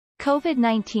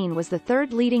COVID-19 was the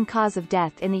third leading cause of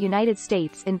death in the United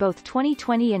States in both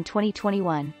 2020 and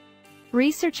 2021.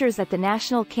 Researchers at the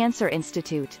National Cancer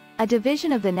Institute, a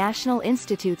division of the National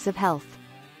Institutes of Health,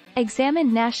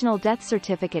 examined national death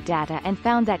certificate data and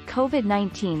found that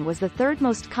COVID-19 was the third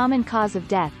most common cause of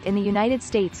death in the United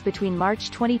States between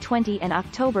March 2020 and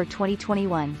October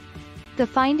 2021. The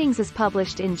findings is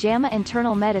published in JAMA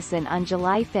Internal Medicine on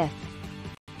July 5.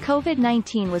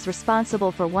 COVID-19 was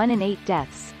responsible for 1 in 8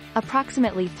 deaths,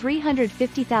 approximately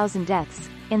 350,000 deaths,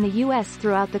 in the U.S.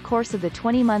 throughout the course of the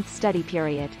 20-month study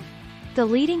period. The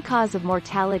leading cause of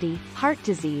mortality, heart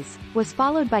disease, was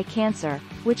followed by cancer,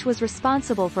 which was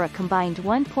responsible for a combined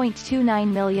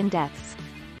 1.29 million deaths.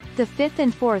 The fifth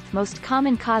and fourth most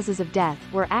common causes of death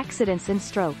were accidents and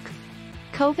stroke.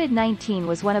 COVID-19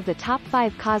 was one of the top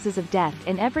 5 causes of death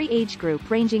in every age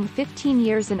group ranging 15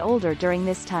 years and older during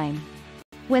this time.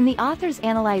 When the authors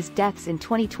analyzed deaths in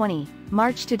 2020,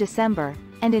 March to December,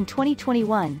 and in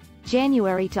 2021,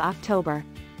 January to October,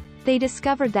 they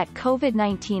discovered that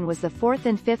COVID-19 was the fourth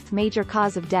and fifth major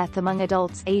cause of death among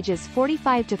adults ages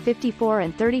 45 to 54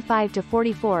 and 35 to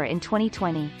 44 in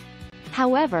 2020.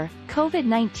 However,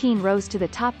 COVID-19 rose to the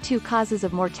top 2 causes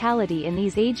of mortality in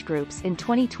these age groups in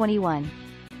 2021.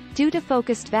 Due to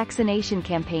focused vaccination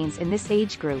campaigns in this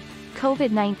age group,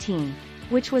 COVID-19,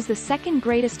 which was the second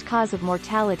greatest cause of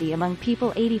mortality among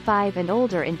people 85 and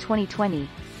older in 2020,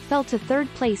 fell to third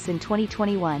place in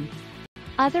 2021.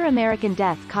 Other American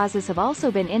death causes have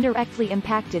also been indirectly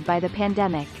impacted by the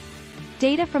pandemic.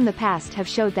 Data from the past have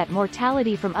showed that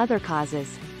mortality from other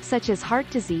causes, such as heart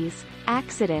disease,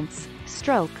 accidents,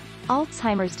 stroke,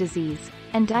 Alzheimer's disease,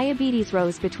 and diabetes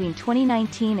rose between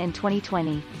 2019 and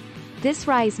 2020. This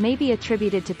rise may be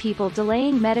attributed to people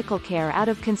delaying medical care out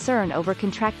of concern over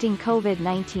contracting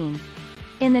COVID-19.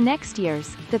 In the next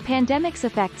years, the pandemic's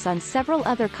effects on several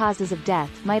other causes of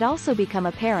death might also become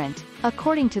apparent,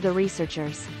 according to the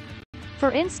researchers.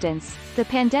 For instance, the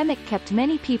pandemic kept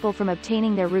many people from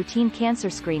obtaining their routine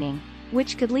cancer screening,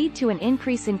 which could lead to an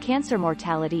increase in cancer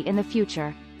mortality in the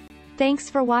future. Thanks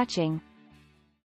for watching.